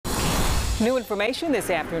New information this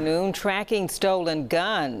afternoon, tracking stolen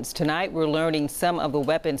guns. Tonight, we're learning some of the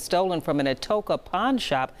weapons stolen from an Atoka pawn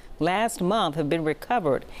shop last month have been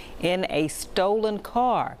recovered in a stolen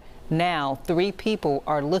car. Now, 3 people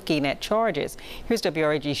are looking at charges. Here's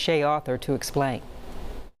WRAG's Shay Arthur to explain.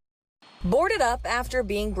 Boarded up after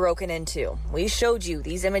being broken into. We showed you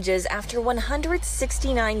these images after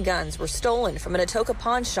 169 guns were stolen from an Atoka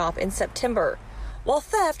pawn shop in September. While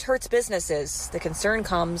theft hurts businesses, the concern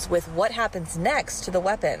comes with what happens next to the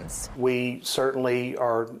weapons. We certainly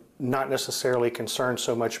are not necessarily concerned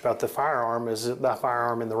so much about the firearm as the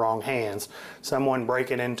firearm in the wrong hands. Someone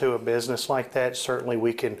breaking into a business like that, certainly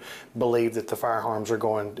we can believe that the firearms are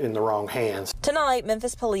going in the wrong hands. Tonight,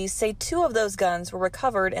 Memphis police say 2 of those guns were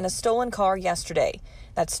recovered in a stolen car yesterday.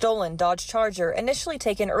 That stolen Dodge Charger initially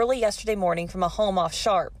taken early yesterday morning from a home off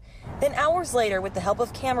Sharp. Then hours later, with the help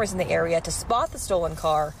of cameras in the area to spot the stolen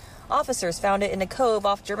car, officers found it in a cove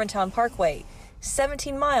off Germantown Parkway,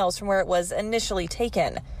 17 miles from where it was initially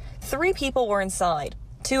taken. 3 people were inside.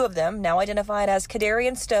 2 of them, now identified as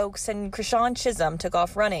Kadarian Stokes and Krishan Chisholm, took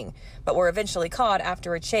off running, but were eventually caught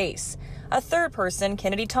after a chase. A 3rd person,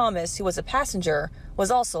 Kennedy Thomas, who was a passenger,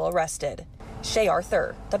 was also arrested. Shay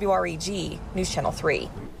Arthur, WREG, News Channel 3.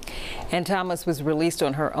 And Thomas was released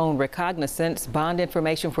on her own recognizance. Bond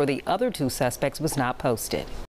information for the other 2 suspects was not posted.